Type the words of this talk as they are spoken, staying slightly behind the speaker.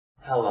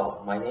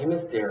Hello, my name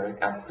is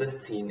Derek. I'm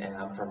 15 and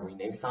I'm from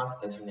Renaissance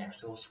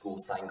International School,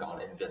 Saigon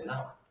in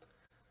Vietnam.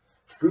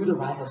 Through the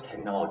rise of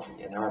technology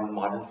in our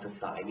modern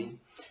society,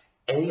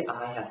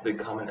 AI has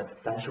become an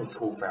essential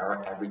tool for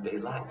our everyday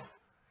lives.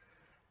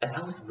 It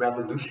helps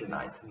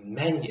revolutionize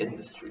many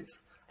industries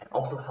and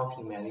also help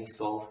humanity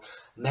solve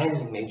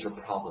many major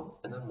problems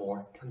in a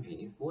more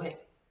convenient way.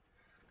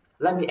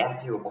 Let me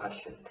ask you a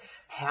question.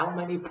 How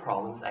many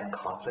problems and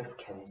conflicts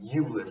can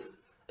you list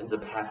in the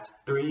past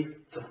 3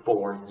 to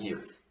 4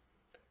 years?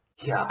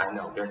 Yeah, I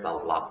know, there's a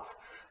lot,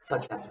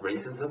 such as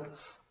racism,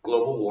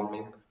 global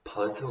warming,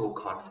 political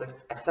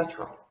conflicts,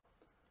 etc.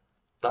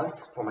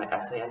 Thus, for my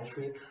essay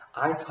entry,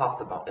 I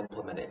talked about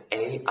implementing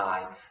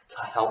AI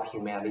to help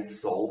humanity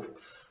solve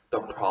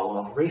the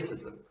problem of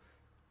racism,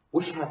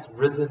 which has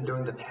risen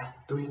during the past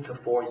 3 to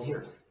 4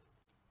 years.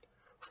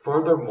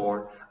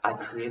 Furthermore, I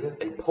created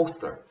a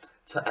poster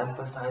to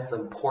emphasize the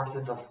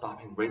importance of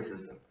stopping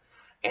racism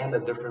and the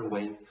different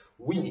ways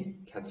we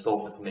can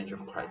solve this major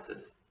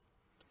crisis.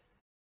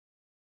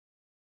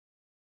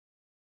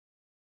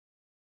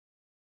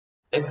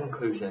 In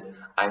conclusion,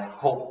 I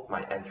hope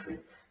my entry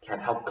can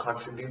help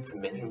contribute to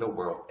making the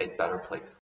world a better place.